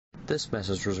This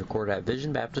message was recorded at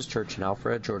Vision Baptist Church in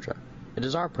Alpharetta, Georgia. It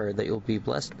is our prayer that you'll be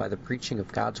blessed by the preaching of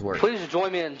God's Word. Please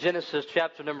join me in Genesis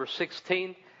chapter number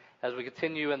 16 as we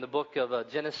continue in the book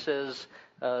of Genesis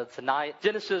tonight.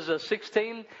 Genesis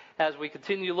 16, as we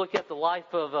continue to look at the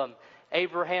life of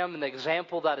Abraham and the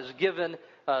example that is given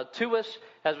to us.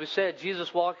 As we said,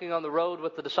 Jesus walking on the road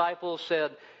with the disciples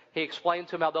said, he explained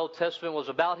to them how the Old Testament was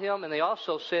about him. And they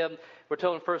also said, we're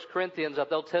told in 1 Corinthians that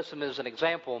the Old Testament is an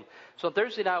example. So on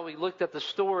Thursday night, we looked at the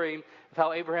story of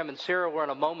how Abraham and Sarah were in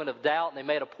a moment of doubt. And they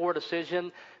made a poor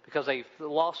decision because they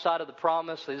lost sight of the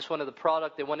promise. They just wanted the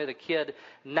product. They wanted a kid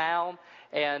now.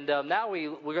 And now we're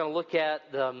going to look at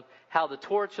how the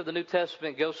torch of the New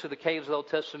Testament goes through the caves of the Old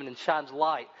Testament and shines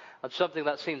light on something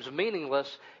that seems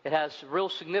meaningless. It has real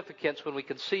significance when we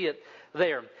can see it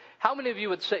there. How many of you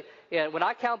would say, when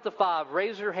I count to 5,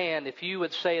 raise your hand if you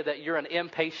would say that you're an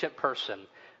impatient person?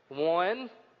 1,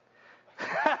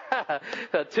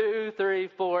 2, 3,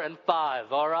 4, and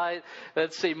 5. All right?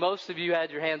 Let's see. Most of you had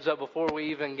your hands up before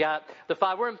we even got to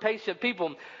 5. We're impatient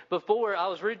people. Before, I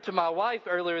was reading to my wife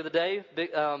earlier today,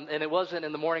 and it wasn't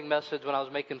in the morning message when I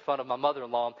was making fun of my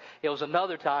mother-in-law. It was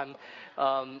another time.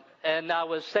 And I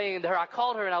was saying to her, I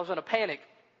called her and I was in a panic.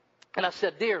 And I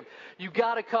said, dear, you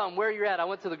got to come where you're at. I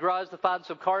went to the garage to find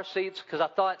some car seats because I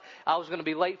thought I was going to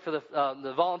be late for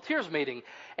the volunteers meeting.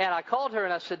 And I called her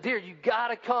and I said, dear, you got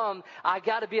to come. I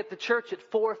got to be at the church at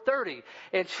 4:30.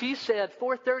 And she said,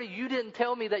 4:30? You didn't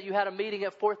tell me that you had a meeting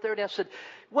at 4:30. I said,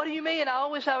 what do you mean? I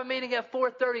always have a meeting at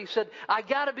 4:30. He said, I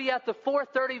got to be at the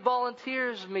 4:30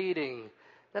 volunteers meeting.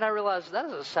 Then I realized that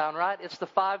doesn't sound right. It's the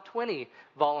 5:20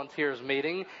 volunteers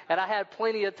meeting. And I had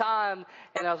plenty of time.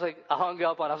 And I was like, I hung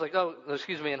up on her. I was like, oh,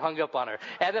 excuse me, and hung up on her.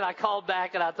 And then I called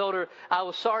back and I told her I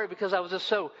was sorry because I was just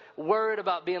so worried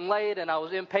about being late and I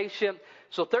was impatient.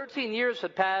 So 13 years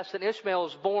had passed and Ishmael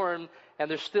was born and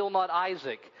there's still not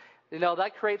Isaac. You know,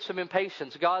 that creates some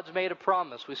impatience. God's made a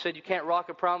promise. We said you can't rock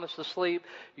a promise to sleep.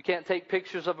 You can't take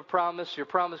pictures of a promise. Your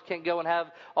promise can't go and have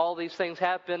all these things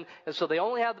happen. And so they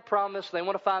only have the promise. They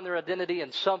want to find their identity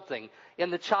in something, in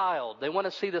the child. They want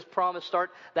to see this promise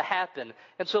start to happen.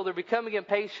 And so they're becoming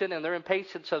impatient, and their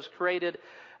impatience has created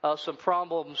some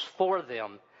problems for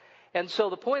them. And so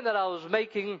the point that I was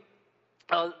making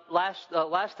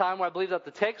last time, where I believe that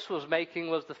the text was making,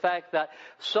 was the fact that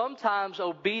sometimes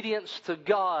obedience to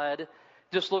God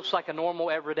just looks like a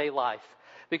normal everyday life.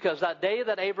 Because that day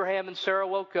that Abraham and Sarah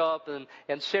woke up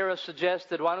and Sarah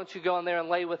suggested, why don't you go in there and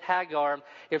lay with Hagar?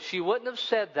 If she wouldn't have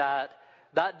said that,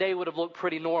 that day would have looked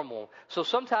pretty normal. So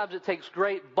sometimes it takes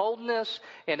great boldness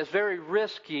and it's very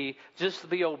risky just to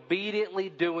be obediently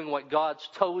doing what God's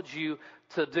told you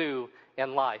to do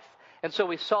in life. And so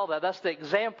we saw that. That's the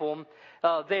example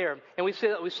there. And we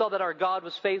saw that our God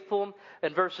was faithful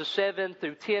in verses 7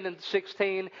 through 10 and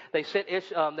 16. They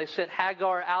sent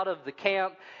Hagar out of the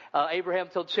camp. Abraham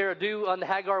told Sarah, do unto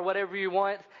Hagar whatever you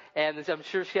want. And I'm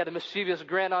sure she had a mischievous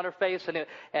grin on her face.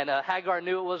 And Hagar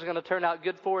knew it wasn't going to turn out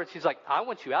good for her. And she's like, I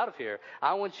want you out of here.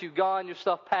 I want you gone, your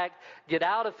stuff packed. Get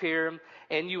out of here.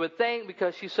 And you would think,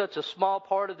 because she's such a small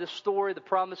part of this story, the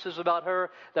promises about her,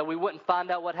 that we wouldn't find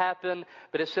out what happened.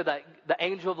 But it said that the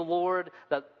angel of the Lord,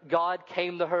 that God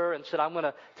came to her and said, I'm going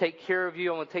to take care of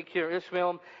you. I'm going to take care of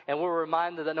Ishmael. And we're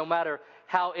reminded that no matter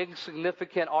how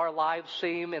insignificant our lives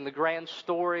seem in the grand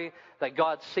story, that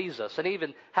God sees us. And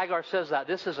even Hagar says that.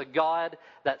 This is a God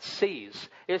that sees.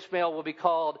 Ishmael will be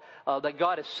called that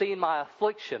God has seen my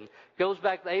affliction. Goes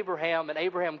back to Abraham, and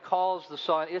Abraham calls the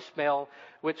son Ishmael,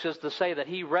 which is to say that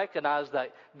he recognized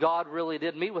that God really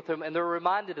did meet with him. And they're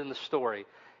reminded in the story,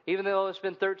 even though it's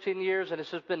been 13 years and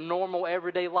it's just been normal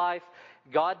everyday life,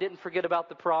 God didn't forget about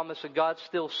the promise, and God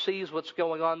still sees what's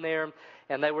going on there,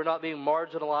 and they were not being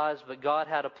marginalized, but God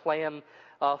had a plan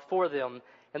for them.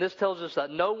 And this tells us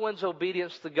that no one's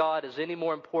obedience to God is any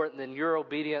more important than your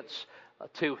obedience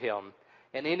to Him.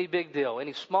 And any big deal,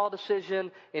 any small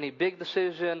decision, any big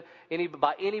decision,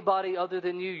 by anybody other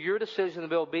than you, your decision to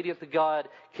be obedient to God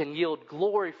can yield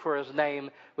glory for His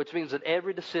name, which means that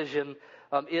every decision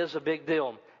is a big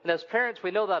deal. And as parents,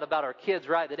 we know that about our kids,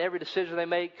 right? That every decision they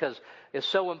make is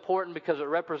so important because it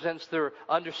represents their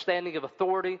understanding of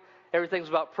authority. Everything's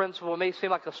about principle. It may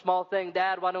seem like a small thing.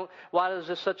 Dad, why is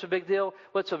this such a big deal?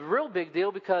 Well, it's a real big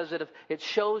deal because it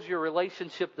shows your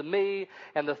relationship to me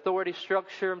and the authority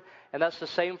structure. And that's the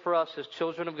same for us as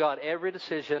children of God. Every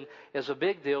decision is a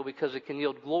big deal because it can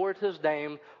yield glory to His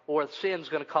name, or sin's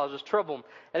going to cause us trouble.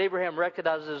 And Abraham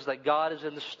recognizes that God is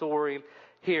in the story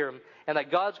here and that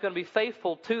God's going to be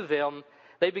faithful to them.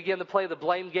 They begin to play the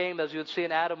blame game, as you would see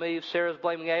in Adam and Eve. Sarah's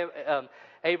blaming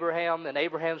Abraham, and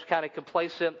Abraham's kind of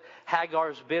complacent.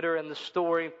 Hagar's bitter in the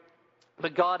story.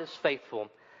 But God is faithful.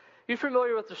 You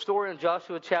familiar with the story in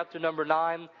Joshua chapter number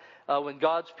 9 when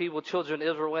God's people, children of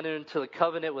Israel, went into the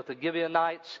covenant with the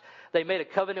Gibeonites? They made a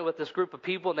covenant with this group of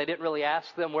people, and they didn't really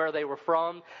ask them where they were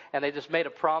from, and they just made a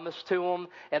promise to them.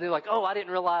 And they're like, oh, I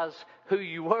didn't realize who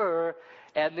you were.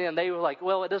 And then they were like,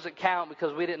 well, it doesn't count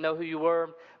because we didn't know who you were.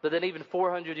 But then even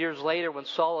 400 years later, when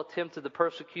Saul attempted to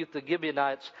persecute the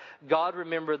Gibeonites, God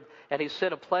remembered, and he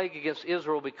sent a plague against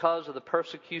Israel because of the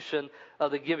persecution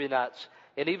of the Gibeonites.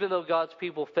 And even though God's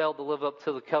people failed to live up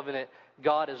to the covenant,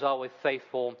 God is always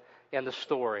faithful in the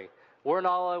story. We're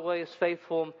not always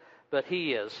faithful, but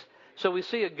he is. So we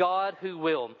see a God who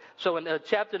will. So in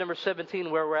chapter number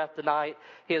 17, where we're at tonight,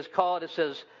 he is called, it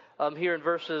says here in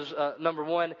verses number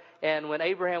 1, and when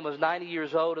Abraham was 90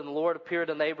 years old, and the Lord appeared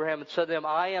unto Abraham and said to him,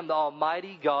 I am the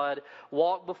Almighty God,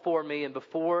 walk before me, and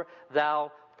before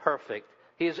thou perfect.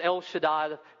 He is El Shaddai,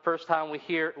 the first time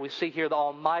we see here the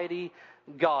Almighty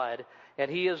God. And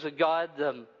he is a God,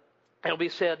 it'll be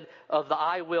said, of the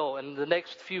I will. In the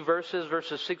next few verses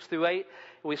 6 through 8,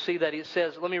 we see that he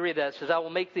says, let me read that. It says, I will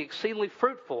make thee exceedingly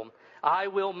fruitful. I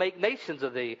will make nations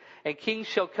of thee, and kings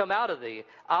shall come out of thee.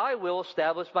 I will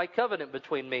establish my covenant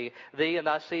between me, thee, and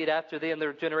thy seed after thee, and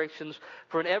their generations,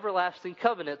 for an everlasting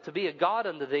covenant, to be a God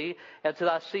unto thee, and to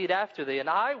thy seed after thee. And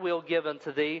I will give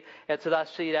unto thee, and to thy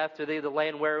seed after thee, the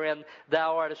land wherein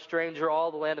thou art a stranger, all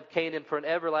the land of Canaan, for an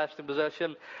everlasting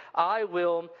possession. I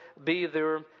will be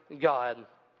their God.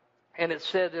 And it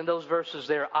said in those verses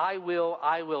there, I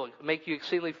will make you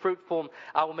exceedingly fruitful.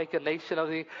 I will make a nation of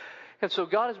thee. And so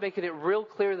God is making it real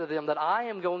clear to them that I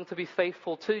am going to be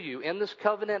faithful to you. In this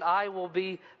covenant, I will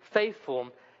be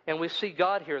faithful. And we see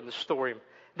God here in the story.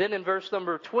 Then in verse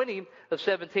number 20 of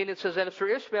 17, it says, and as for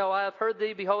Ishmael, I have heard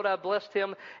thee, behold, I have blessed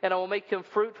him, and I will make him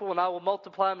fruitful, and I will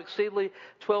multiply him exceedingly.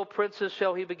 12 princes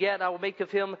shall he beget, and I will make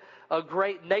of him a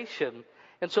great nation.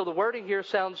 And so the wording here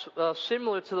sounds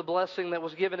similar to the blessing that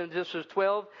was given in Genesis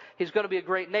 12. He's going to be a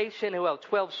great nation who will have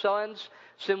 12 sons,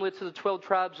 similar to the 12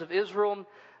 tribes of Israel.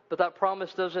 But that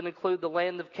promise doesn't include the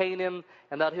land of Canaan,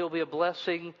 and that he'll be a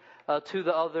blessing to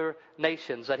the other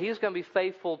nations. That he's going to be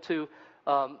faithful to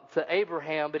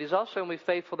Abraham, but he's also going to be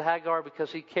faithful to Hagar because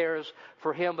he cares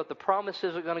for him. But the promise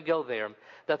isn't going to go there.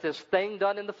 That this thing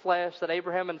done in the flesh that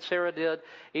Abraham and Sarah did,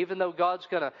 even though God's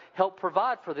going to help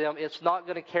provide for them, it's not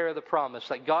going to carry the promise.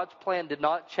 That God's plan did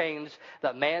not change,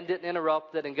 that man didn't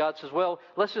interrupt it, and God says, well,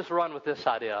 let's just run with this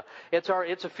idea. It's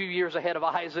a few years ahead of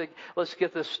Isaac. Let's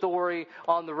get this story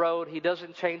on the road. He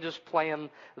doesn't change his plan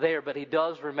there, but he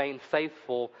does remain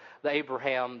faithful to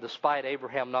Abraham, despite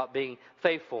Abraham not being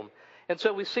faithful. And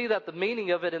so we see that the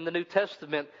meaning of it in the New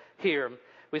Testament here.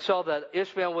 We saw that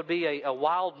Ishmael would be a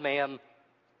wild man,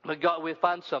 but God, we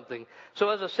find something. So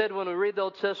as I said, when we read the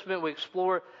Old Testament, we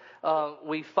explore,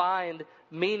 we find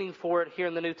meaning for it here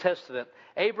in the New Testament.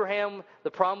 Abraham,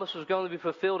 the promise was going to be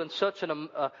fulfilled in such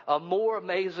a more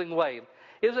amazing way.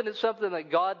 Isn't it something that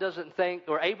God doesn't think,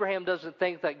 or Abraham doesn't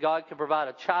think that God can provide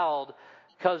a child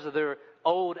because of their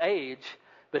old age?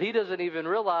 But he doesn't even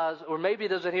realize, or maybe he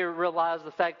doesn't even realize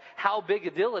the fact how big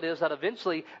a deal it is that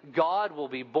eventually God will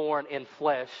be born in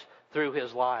flesh through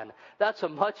his line. That's a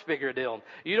much bigger deal.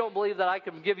 You don't believe that I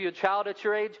can give you a child at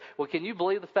your age? Well, can you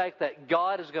believe the fact that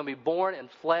God is going to be born in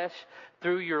flesh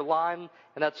through your line?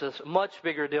 And that's a much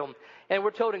bigger deal. And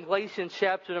we're told in Galatians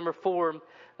chapter number 4,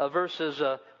 verses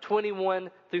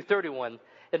 21 through 31.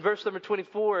 In verse number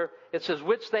 24, it says,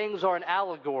 which things are an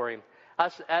allegory?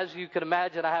 As you can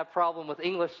imagine, I have problems with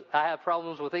English. I have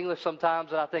problems with English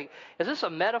sometimes, and I think, is this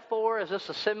a metaphor? Is this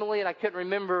a simile? And I couldn't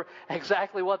remember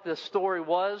exactly what this story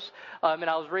was. And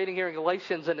I was reading here in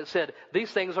Galatians, and it said, these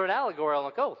things are an allegory. I'm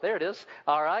like, oh, there it is.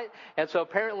 All right. And so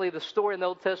apparently the story in the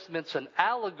Old Testament's an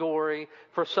allegory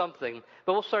for something.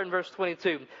 But we'll start in verse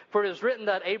 22. For it is written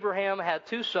that Abraham had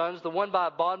two sons, the one by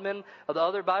a bondman, the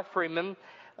other by a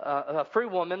free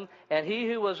woman, and he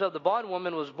who was of the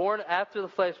bondwoman was born after the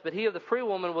flesh, but he of the free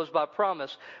woman was by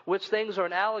promise, which things are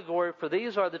an allegory, for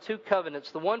these are the two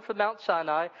covenants, the one from Mount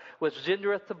Sinai, which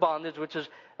gendereth the bondage, which is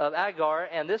of Agar,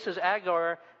 and this is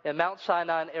Agar in Mount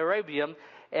Sinai in Arabia,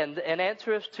 and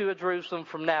answereth to Jerusalem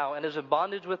from now, and is in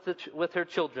bondage with her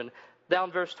children. Down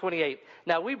verse 28.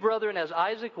 Now we, brethren, as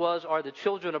Isaac was, are the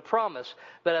children of promise.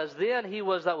 But as then he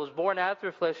was that was born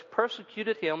after flesh,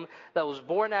 persecuted him that was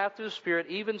born after the Spirit,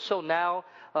 even so now,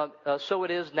 so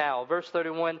it is now. Verse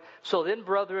 31. So then,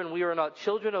 brethren, we are not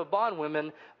children of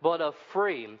bondwomen, but of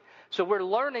free. So we're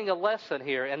learning a lesson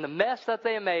here. And the mess that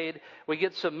they made, we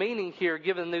get some meaning here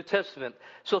given the New Testament.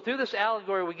 So through this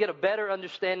allegory, we get a better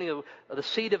understanding of the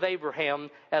seed of Abraham,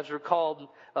 as we're called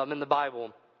in the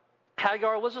Bible.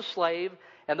 Hagar was a slave,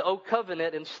 And the old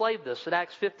covenant enslaved us. In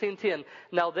Acts 15:10,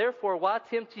 now therefore, why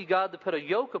tempt ye God to put a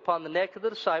yoke upon the neck of the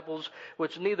disciples,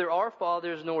 which neither our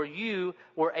fathers nor you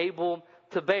were able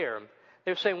to bear?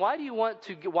 They're saying, why do you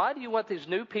want these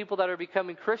new people that are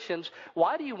becoming Christians,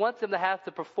 why do you want them to have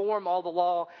to perform all the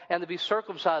law and to be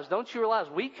circumcised? Don't you realize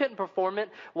we couldn't perform it?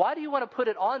 Why do you want to put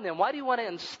it on them? Why do you want to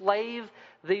enslave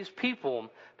these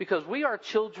people? Because we are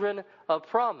children of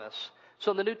promise. So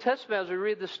in the New Testament, as we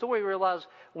read this story, we realize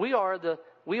we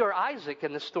are Isaac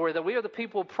in this story, that we are the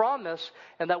people of promise,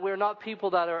 and that we are not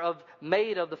people that are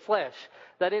made of the flesh.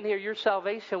 That in here, your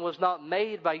salvation was not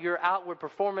made by your outward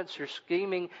performance, your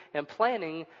scheming and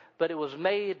planning, but it was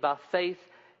made by faith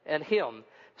in Him.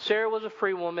 Sarah was a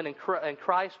free woman, and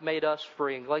Christ made us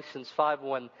free. In Galatians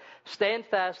 5:1, stand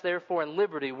fast, therefore, in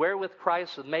liberty, wherewith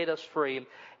Christ hath made us free,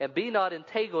 and be not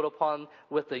entangled upon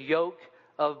with the yoke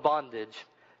of bondage.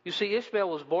 You see, Ishmael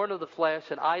was born of the flesh,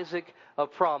 and Isaac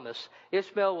of promise.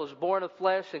 Ishmael was born of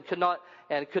flesh and could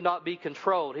not be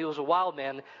controlled. He was a wild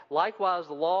man. Likewise,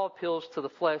 the law appeals to the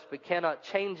flesh, but cannot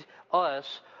change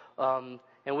us,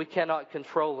 and we cannot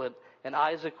control it. And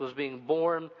Isaac was being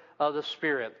born of the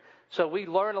Spirit. So we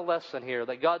learn a lesson here,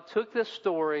 that God took this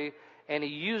story and He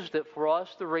used it for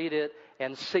us to read it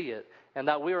and see it. And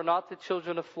that we are not the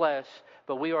children of flesh,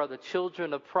 but we are the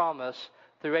children of promise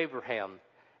through Abraham.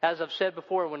 As I've said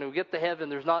before, when we get to heaven,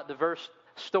 there's not diverse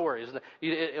stories.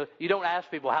 You don't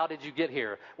ask people, how did you get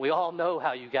here? We all know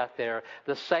how you got there.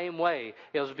 The same way,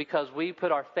 it was because we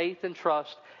put our faith and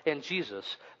trust in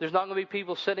Jesus. There's not going to be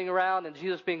people sitting around and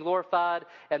Jesus being glorified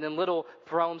and then little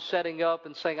thrones setting up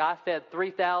and saying, I fed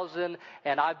 3,000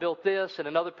 and I built this, and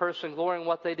another person glorying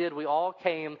what they did. We all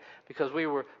came because we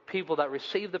were people that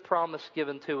received the promise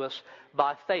given to us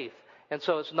by faith. And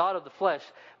so it's not of the flesh.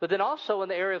 But then also in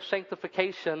the area of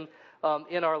sanctification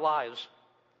in our lives.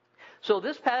 So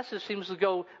this passage seems to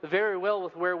go very well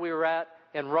with where we were at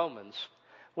in Romans.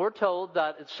 We're told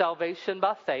that it's salvation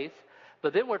by faith,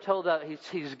 but then we're told that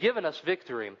He's given us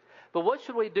victory. But what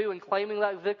should we do in claiming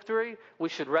that victory? We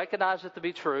should recognize it to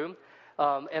be true,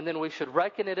 and then we should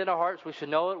reckon it in our hearts. We should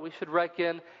know it, we should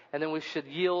reckon, and then we should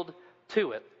yield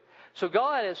to it. So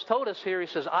God has told us here, He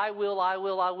says, I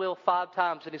will 5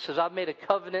 times. And He says, I've made a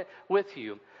covenant with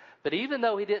you. But even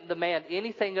though He didn't demand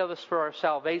anything of us for our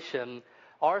salvation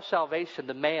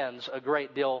demands a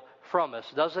great deal from us,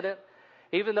 doesn't it?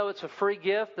 Even though it's a free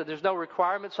gift and there's no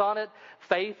requirements on it,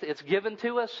 faith, it's given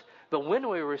to us. But when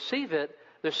we receive it,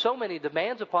 there's so many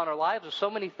demands upon our lives. There's so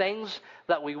many things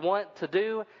that we want to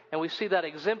do. And we see that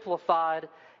exemplified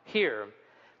here.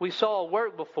 We saw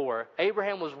work before.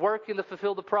 Abraham was working to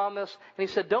fulfill the promise. And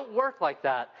He said, don't work like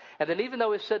that. And then even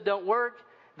though He said, don't work,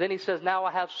 then He says, now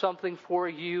I have something for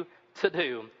you to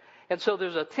do. And so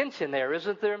there's a tension there,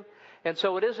 isn't there? And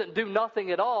so it isn't do nothing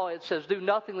at all. It says do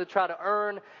nothing to try to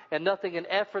earn and nothing in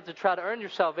effort to try to earn your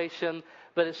salvation.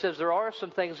 But it says there are some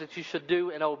things that you should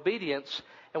do in obedience.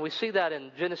 And we see that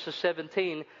in Genesis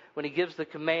 17 when He gives the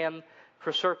command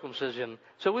for circumcision.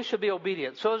 So we should be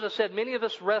obedient. So as I said, many of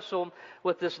us wrestle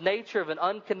with this nature of an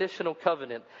unconditional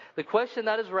covenant. The question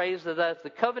that is raised is that if the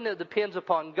covenant depends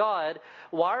upon God,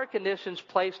 why are conditions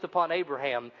placed upon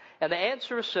Abraham? And the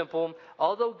answer is simple.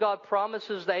 Although God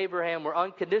promises to Abraham were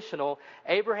unconditional,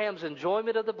 Abraham's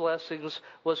enjoyment of the blessings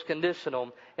was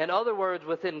conditional. In other words,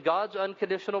 within God's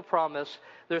unconditional promise,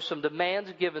 there's some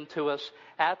demands given to us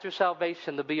after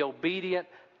salvation to be obedient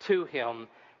to Him.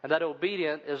 And that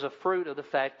obedience is a fruit of the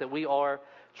fact that we are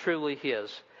truly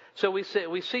His. So we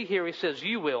see here He says,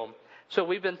 you will. So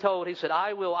we've been told, He said,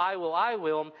 I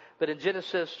will. But in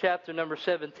Genesis chapter number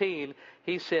 17,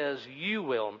 He says, you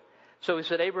will. So He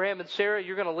said, Abraham and Sarah,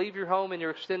 you're going to leave your home and your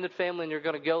extended family and you're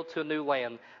going to go to a new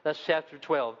land. That's chapter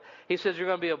 12. He says you're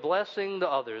going to be a blessing to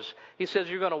others. He says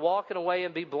you're going to walk in a way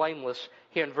and be blameless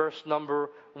here in verse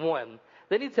number 1.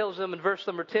 Then He tells them in verse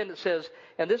number 10, it says,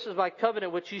 and this is my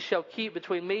covenant which ye shall keep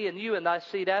between me and you and thy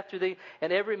seed after thee,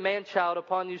 and every man-child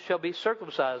upon you shall be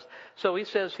circumcised. So He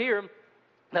says here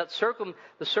that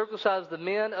the circumcise the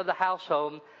men of the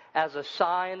household as a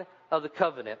sign of the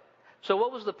covenant. So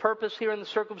what was the purpose here in the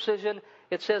circumcision?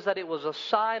 It says that it was a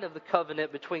sign of the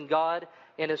covenant between God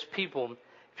and His people.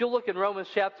 If you look in Romans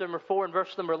chapter number 4 and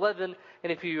verse number 11,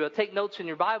 and if you take notes in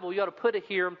your Bible, you ought to put it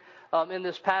here in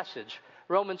this passage.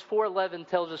 Romans 4:11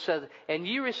 tells us, says, and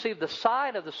ye received the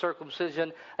sign of the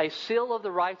circumcision, a seal of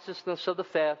the righteousness of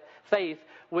the faith,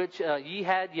 which ye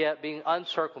had yet being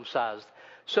uncircumcised.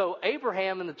 So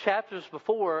Abraham in the chapters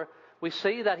before, we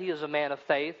see that he is a man of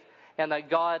faith, and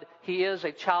that he is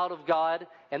a child of God,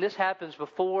 and this happens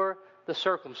before the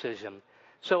circumcision.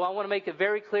 So I want to make it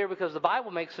very clear, because the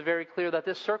Bible makes it very clear that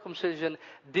this circumcision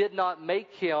did not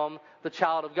make him the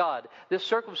child of God. This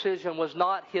circumcision was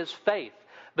not his faith,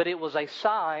 but it was a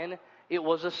sign, it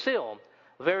was a seal.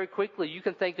 Very quickly, you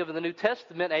can think of in the New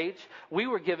Testament age, we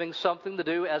were giving something to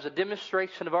do as a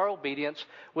demonstration of our obedience,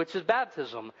 which is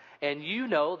baptism. And you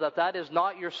know that that is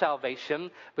not your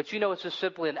salvation, but you know it's just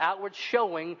simply an outward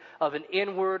showing of an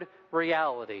inward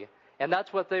reality. And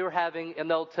that's what they were having in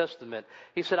the Old Testament.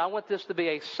 He said, I want this to be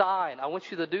a sign. I want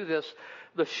you to do this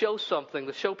to show something,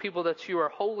 to show people that you are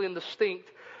holy and distinct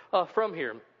from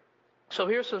here. So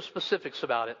here's some specifics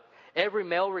about it. Every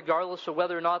male, regardless of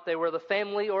whether or not they were the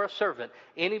family or a servant,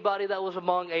 anybody that was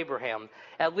among Abraham,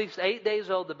 at least 8 days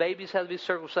old, the babies had to be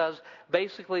circumcised,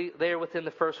 basically there within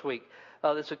the first week.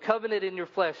 It's a covenant in your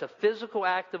flesh, a physical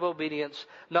act of obedience,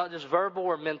 not just verbal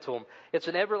or mental. It's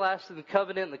an everlasting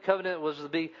covenant, and the covenant was to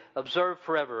be observed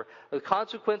forever. The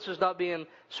consequences not being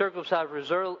circumcised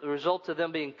result to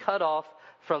them being cut off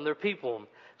from their people.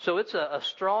 So it's a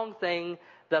strong thing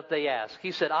that they ask.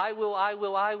 He said, I will, I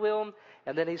will, I will.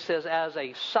 And then he says, as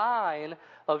a sign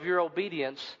of your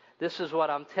obedience, this is what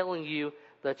I'm telling you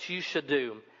that you should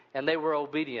do. And they were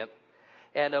obedient.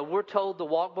 And we're told to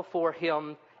walk before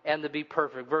him and to be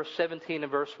perfect. Verse 17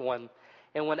 and verse 1.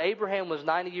 And when Abraham was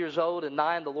 90 years old and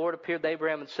 9, the Lord appeared to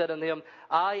Abraham and said unto him,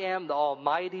 I am the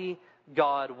Almighty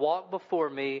God. Walk before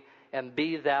me and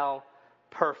be thou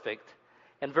perfect.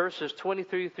 And verses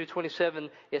 23 through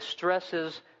 27, it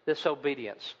stresses this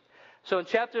obedience. So in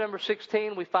chapter number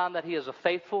 16, we find that he is a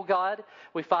faithful God.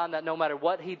 We find that no matter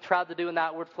what he tried to do in the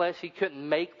outward flesh, he couldn't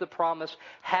make the promise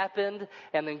happen.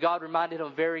 And then God reminded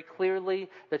him very clearly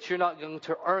that you're not going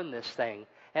to earn this thing.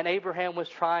 And Abraham was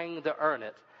trying to earn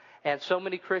it. And so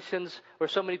many Christians, or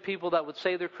so many people that would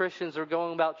say they're Christians, are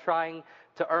going about trying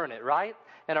to earn it, right?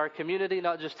 In our community,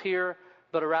 not just here,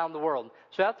 but around the world.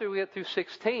 So after we get through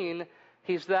 16,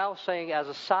 he's now saying, as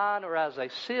a sign or as a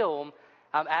seal,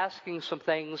 I'm asking some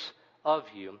things of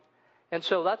you. And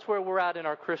so that's where we're at in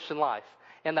our Christian life.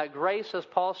 And that grace, as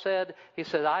Paul said, he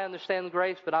said, I understand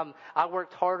grace, but I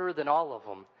worked harder than all of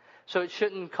them. So it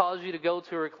shouldn't cause you to go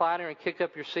to a recliner and kick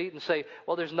up your seat and say,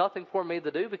 well, there's nothing for me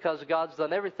to do because God's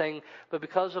done everything. But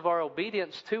because of our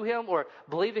obedience to him or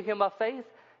believing him by faith,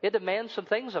 it demands some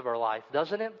things of our life,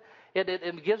 doesn't it?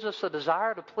 It gives us a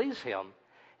desire to please him.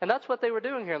 And that's what they were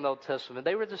doing here in the Old Testament.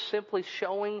 They were just simply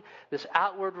showing this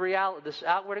outward reality, this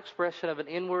outward expression of an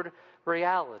inward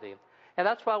reality. And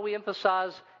that's why we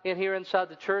emphasize in here inside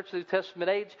the church, the New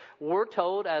Testament age, we're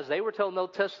told, as they were told in the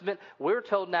Old Testament, we're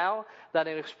told now that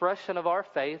an expression of our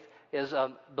faith is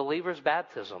a believer's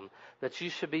baptism, that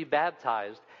you should be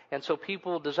baptized. And so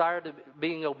people desire to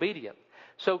being obedient.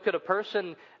 So can a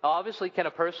person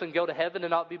go to heaven and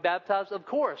not be baptized? Of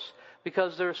course,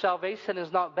 because their salvation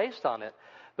is not based on it.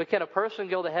 But can a person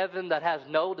go to heaven that has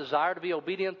no desire to be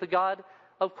obedient to God?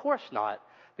 Of course not,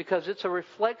 because it's a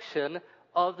reflection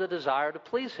of the desire to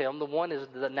please him. The one is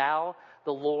the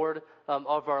Lord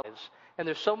of our lives. And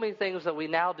there's so many things that we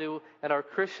now do in our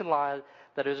Christian life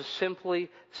that are just simply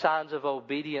signs of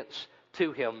obedience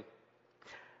to him.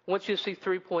 I want you to see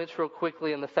 3 points real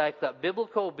quickly in the fact that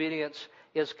biblical obedience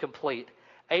is complete.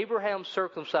 Abraham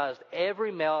circumcised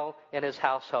every male in his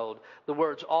household. The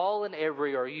words all and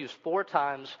every are used 4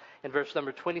 times in verse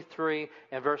number 23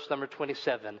 and verse number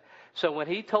 27. So when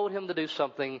he told him to do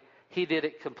something, he did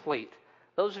it complete.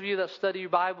 Those of you that study your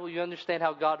Bible, you understand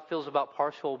how God feels about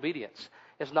partial obedience.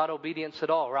 It's not obedience at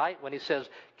all, right? When he says,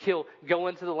 go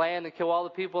into the land and kill all the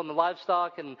people and the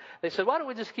livestock. And they said, why don't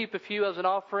we just keep a few as an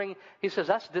offering? He says,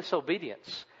 that's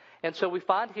disobedience. And so we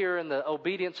find here in the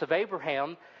obedience of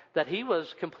Abraham that he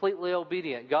was completely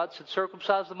obedient. God said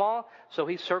circumcise them all, so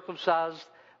he circumcised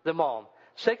them all.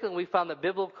 Secondly, we found that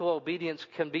biblical obedience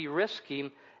can be risky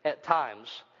at times.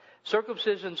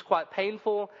 Circumcision is quite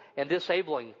painful and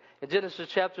disabling. In Genesis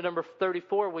chapter number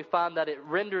 34, we find that it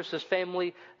renders his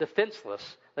family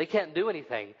defenseless. They can't do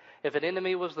anything. If an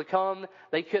enemy was to come,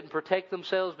 they couldn't protect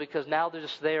themselves because now they're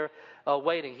just there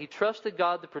waiting. He trusted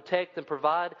God to protect and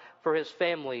provide for his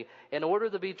family. In order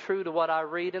to be true to what I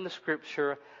read in the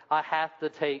Scripture, I have to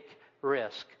take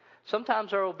risk.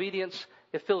 Sometimes our obedience,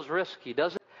 it feels risky,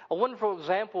 doesn't it? A wonderful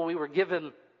example we were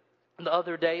given the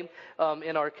other day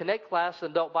in our Connect class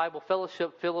in Adult Bible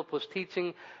Fellowship. Philip was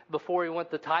teaching before he went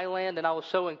to Thailand, and I was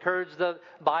so encouraged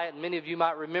by it, and many of you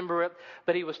might remember it.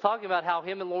 But he was talking about how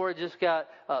him and Laura just got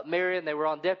married, and they were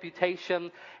on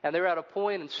deputation, and they were at a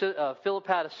point, and Philip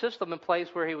had a system in place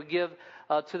where he would give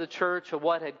to the church of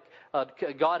what had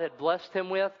God had blessed him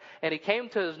with. And he came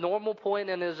to his normal point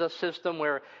in his system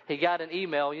where he got an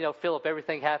email. You know, Philip,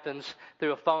 everything happens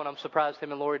through a phone. I'm surprised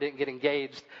him and Lori didn't get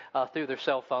engaged through their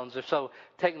cell phones. They're so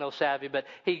techno-savvy. But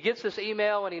he gets this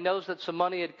email, and he knows that some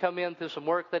money had come in through some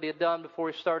work that he had done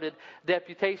before he started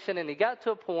deputation. And he got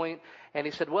to a point, and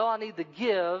he said, well, I need to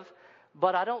give,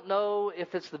 but I don't know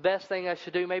if it's the best thing I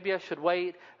should do. Maybe I should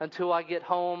wait until I get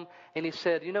home. And he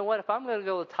said, you know what, if I'm going to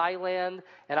go to Thailand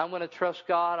and I'm going to trust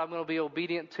God, I'm going to be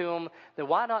obedient to him, then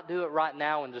why not do it right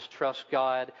now and just trust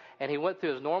God? And he went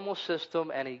through his normal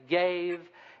system, and he gave,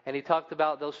 and he talked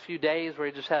about those few days where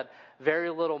he just had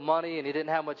very little money, and he didn't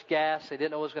have much gas. He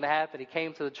didn't know what was going to happen. He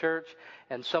came to the church,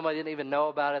 and somebody didn't even know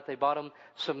about it. They bought him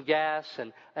some gas,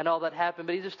 and all that happened.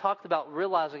 But he just talked about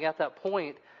realizing at that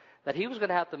point that he was going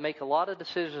to have to make a lot of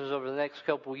decisions over the next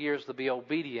couple of years to be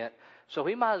obedient. So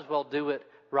he might as well do it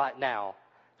right now.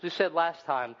 As we said last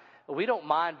time, we don't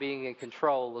mind being in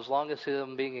control as long as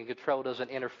him being in control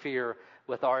doesn't interfere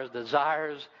with our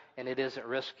desires and it isn't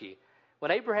risky.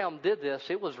 When Abraham did this,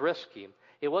 it was risky.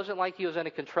 It wasn't like he was in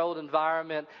a controlled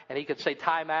environment and he could say,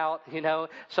 time out,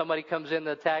 somebody comes in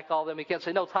to attack all of them. He can't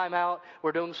say, no, time out,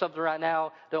 we're doing something right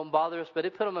now, don't bother us. But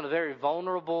it put him in a very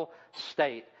vulnerable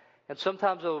state. And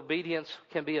sometimes obedience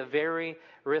can be a very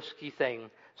risky thing.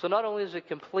 So not only is it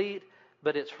complete,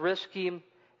 but it's risky. And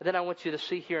then I want you to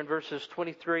see here in verses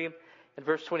 23 and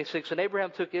verse 26, and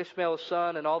Abraham took Ishmael his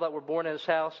son and all that were born in his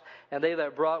house, and they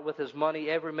that brought with his money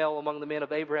every male among the men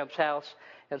of Abraham's house,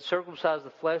 and circumcised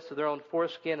the flesh of their own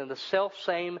foreskin in the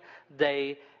selfsame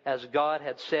day as God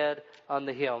had said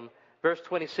unto him. Verse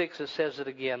 26, it says it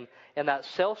again. And that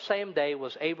selfsame day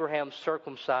was Abraham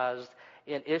circumcised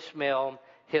in Ishmael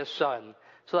his son.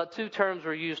 So that two terms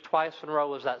were used twice in a row,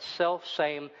 was that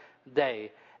self-same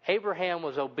day. Abraham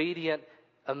was obedient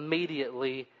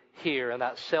immediately here in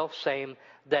that self-same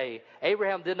day.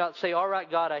 Abraham did not say, all right,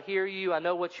 God, I hear you. I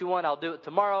know what you want. I'll do it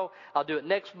tomorrow. I'll do it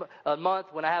next month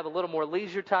when I have a little more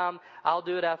leisure time. I'll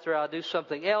do it after I do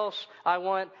something else I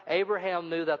want. Abraham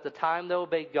knew that the time to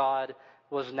obey God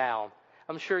was now.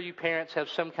 I'm sure you parents have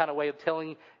some kind of way of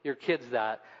telling your kids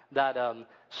that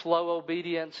slow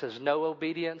obedience is no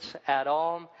obedience at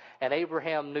all. And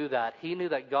Abraham knew that. He knew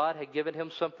that God had given him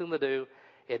something to do.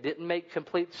 It didn't make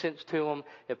complete sense to him.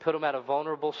 It put him at a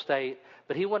vulnerable state.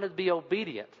 But he wanted to be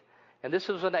obedient. And this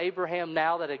was an Abraham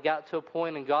now that had got to a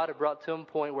point, and God had brought to him a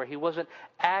point where he wasn't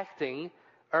acting,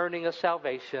 earning a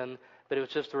salvation, but it was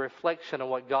just a reflection of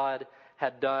what God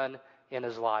had done in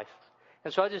his life.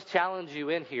 And so I just challenge you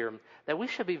in here that we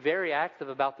should be very active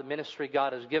about the ministry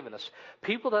God has given us.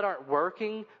 People that aren't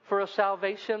working for a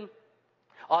salvation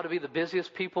ought to be the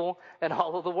busiest people in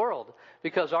all of the world,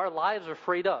 because our lives are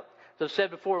freed up. As I've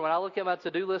said before, when I look at my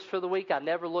to-do list for the week, I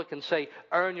never look and say,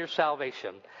 earn your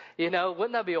salvation.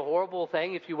 Wouldn't that be a horrible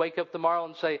thing if you wake up tomorrow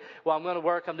and say, well, I'm going to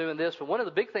work, I'm doing this, but one of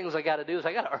the big things I got to do is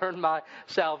I got to earn my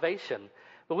salvation.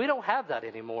 But we don't have that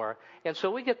anymore. And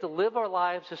so we get to live our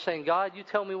lives just saying, God, you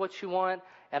tell me what you want,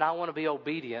 and I want to be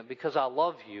obedient because I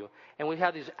love you. And we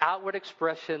have these outward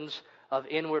expressions of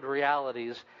inward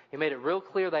realities. He made it real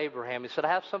clear to Abraham. He said, I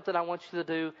have something I want you to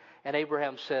do. And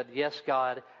Abraham said, yes,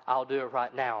 God, I'll do it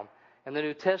right now. In the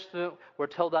New Testament, we're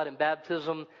told that in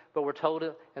baptism, but we're told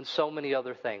it in so many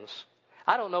other things.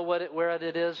 I don't know where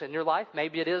it is in your life.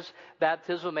 Maybe it is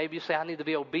baptism. Maybe you say, I need to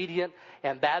be obedient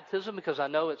in baptism because I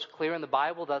know it's clear in the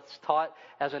Bible that's taught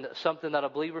as something that a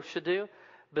believer should do.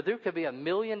 But there could be a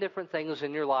million different things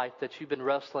in your life that you've been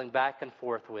wrestling back and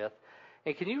forth with.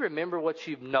 And can you remember what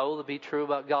you know to be true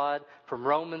about God from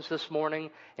Romans this morning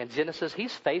and Genesis?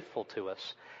 He's faithful to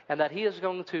us, and that he is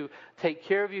going to take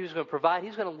care of you. He's going to provide.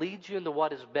 He's going to lead you into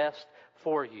what is best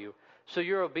for you. So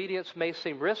your obedience may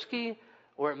seem risky,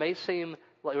 or it may seem,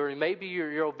 or maybe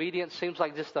your obedience seems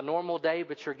like just a normal day,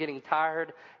 but you're getting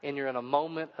tired and you're in a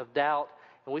moment of doubt.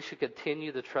 And we should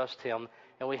continue to trust him,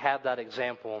 and we have that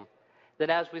example.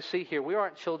 Then as we see here, we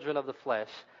aren't children of the flesh.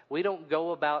 We don't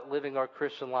go about living our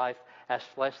Christian life as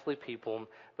fleshly people,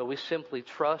 but we simply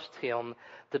trust him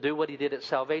to do what he did at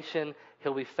salvation.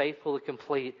 He'll be faithful to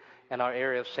complete in our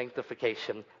area of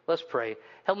sanctification. Let's pray.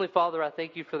 Heavenly Father, I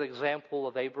thank you for the example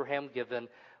of Abraham given.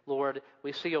 Lord,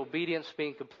 we see obedience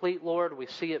being complete, Lord. We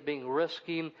see it being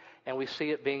risky, and we see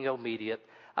it being immediate.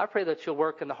 I pray that you'll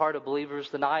work in the heart of believers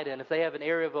tonight, and if they have an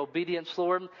area of obedience,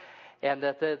 Lord, and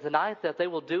that tonight that they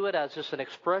will do it as just an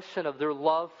expression of their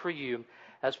love for you.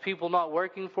 As people not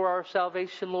working for our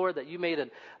salvation, Lord, that you made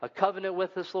a covenant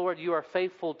with us, Lord. You are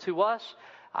faithful to us.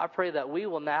 I pray that we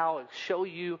will now show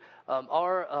you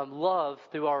our love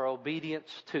through our obedience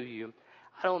to you.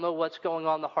 I don't know what's going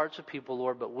on in the hearts of people,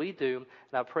 Lord, but we do.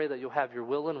 And I pray that you'll have your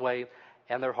will and way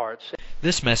in their hearts.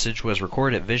 This message was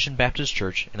recorded at Vision Baptist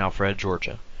Church in Alpharetta,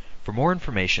 Georgia. For more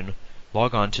information,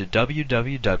 log on to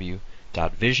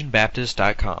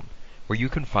www.visionbaptist.com, where you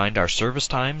can find our service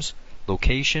times,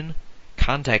 location,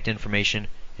 contact information,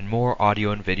 and more audio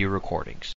and video recordings.